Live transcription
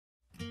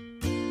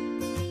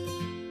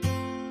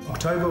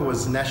October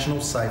was National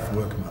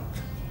SafeWork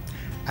Month.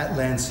 At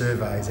Land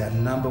Surveys, our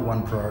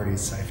 #1 priority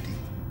is safety.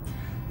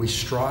 We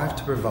strive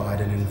to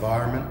provide an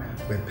environment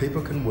where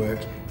people can work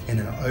in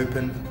an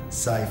open,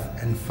 safe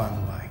and fun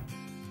way.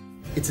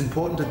 It's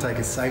important to take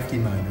a safety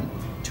moment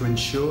to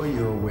ensure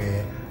you're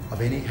aware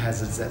of any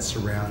hazards that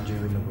surround you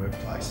in the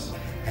workplace,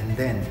 and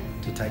then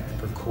to take the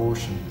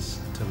precautions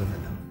to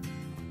limit them.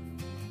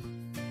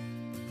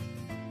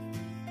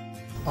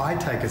 I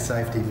take a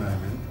safety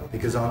moment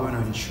because I want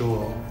to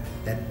ensure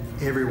that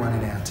everyone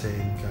in our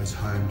team goes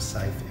home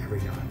safe every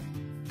night.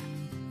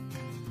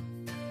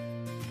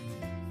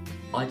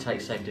 I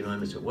take safety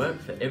moments at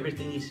work for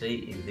everything you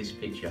see in this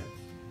picture.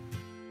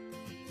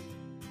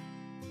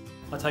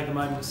 I take a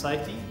moment of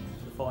safety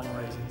for the following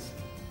reasons.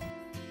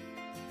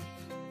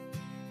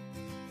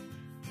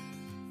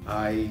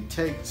 I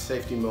take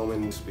safety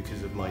moments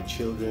because of my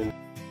children,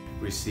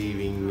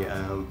 receiving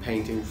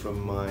painting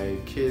from my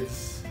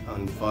kids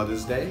on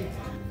Father's Day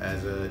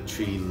as a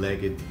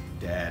three-legged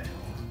dad.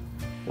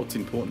 What's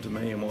important to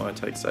me and why I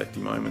take safety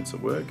moments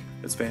at work,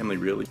 it's family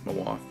really, my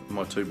wife and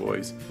my 2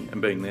 boys,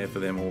 and being there for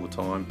them all the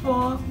time.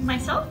 For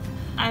myself,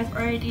 I've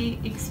already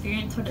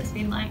experienced what it's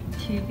been like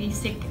to be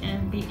sick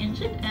and be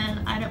injured,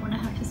 and I don't want to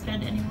have to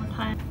spend any more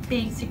time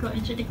being sick or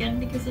injured again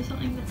because of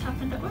something that's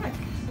happened at work.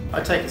 I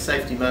take a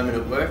safety moment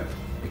at work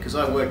because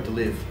I work to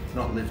live,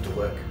 not live to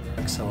work.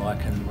 So I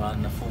can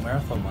run a full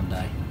marathon one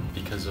day.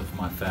 Because of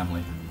my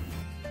family.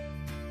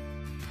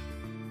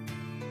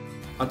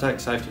 I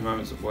take safety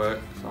moments at work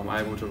so I'm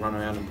able to run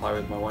around and play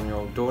with my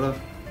 1-year-old daughter,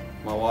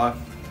 my wife,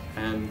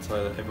 and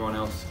so that everyone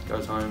else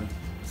goes home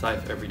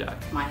safe every day.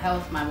 My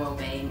health, my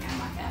well-being and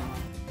my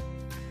family.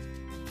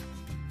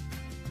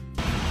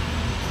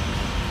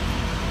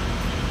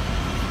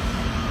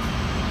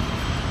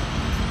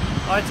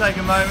 I take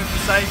a moment for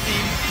safety,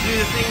 do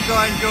the things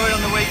I enjoy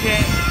on the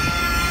weekend.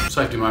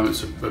 Safety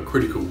moments are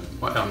critical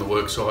on the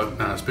work side,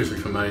 especially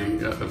for me,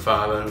 a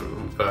father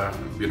of a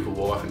beautiful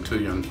wife and 2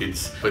 young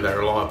kids. But they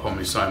rely upon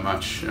me so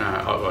much,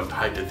 I'd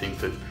hate to think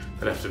that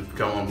they'd have to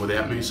go on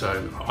without me,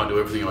 so I do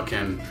everything I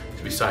can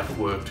to be safe at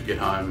work, to get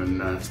home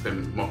and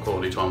spend my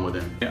quality time with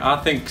them. I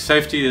think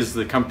safety is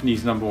the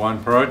company's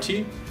 #1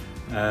 priority.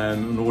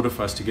 In order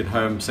for us to get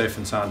home safe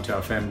and sound to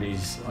our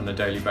families on a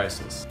daily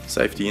basis.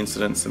 Safety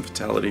incidents and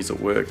fatalities at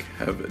work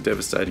have a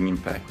devastating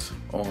impact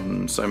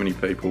on so many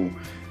people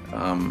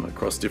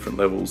across different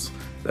levels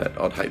that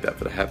I'd hate that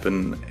to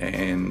happen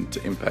and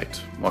to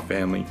impact my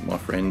family, my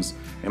friends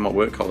and my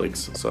work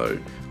colleagues. So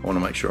I want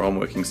to make sure I'm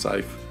working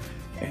safe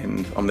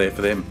and I'm there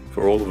for them,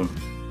 for all of them.